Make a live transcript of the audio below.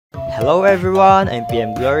Hello everyone, I'm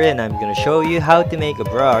Pmglory and I'm gonna show you how to make a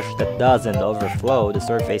brush that doesn't overflow the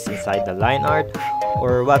surface inside the line art,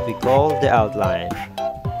 or what we call the outline.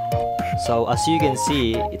 So as you can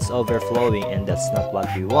see, it's overflowing and that's not what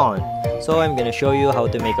we want. So I'm gonna show you how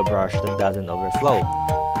to make a brush that doesn't overflow.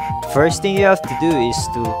 First thing you have to do is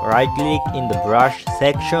to right click in the brush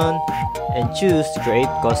section and choose create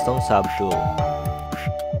custom subtool.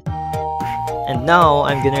 And now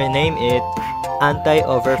I'm gonna name it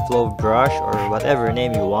anti-overflow brush or whatever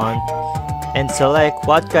name you want, and select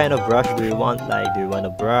what kind of brush do you want. Like, do you want a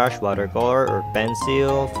brush, watercolor, or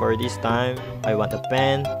pencil? For this time I want a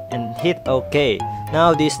pen, and hit OK.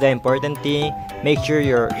 Now this is the important thing, make sure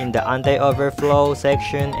you're in the anti-overflow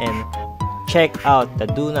section and check out the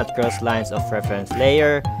do not cross lines of reference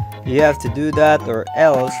layer. You have to do that, or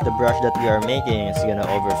else the brush that we are making is gonna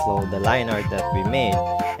overflow the line art that we made,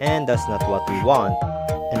 and that's not what we want.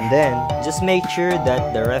 And then, just make sure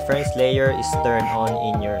that the reference layer is turned on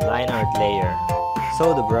in your line art layer,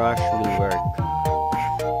 so the brush will work.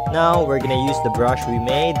 Now, we're gonna use the brush we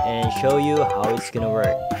made and show you how it's gonna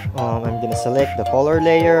work. I'm gonna select the color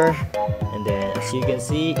layer, and then as you can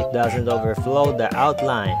see, it doesn't overflow the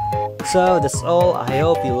outline. So that's all. I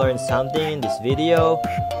hope you learned something in this video.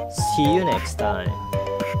 See you next time.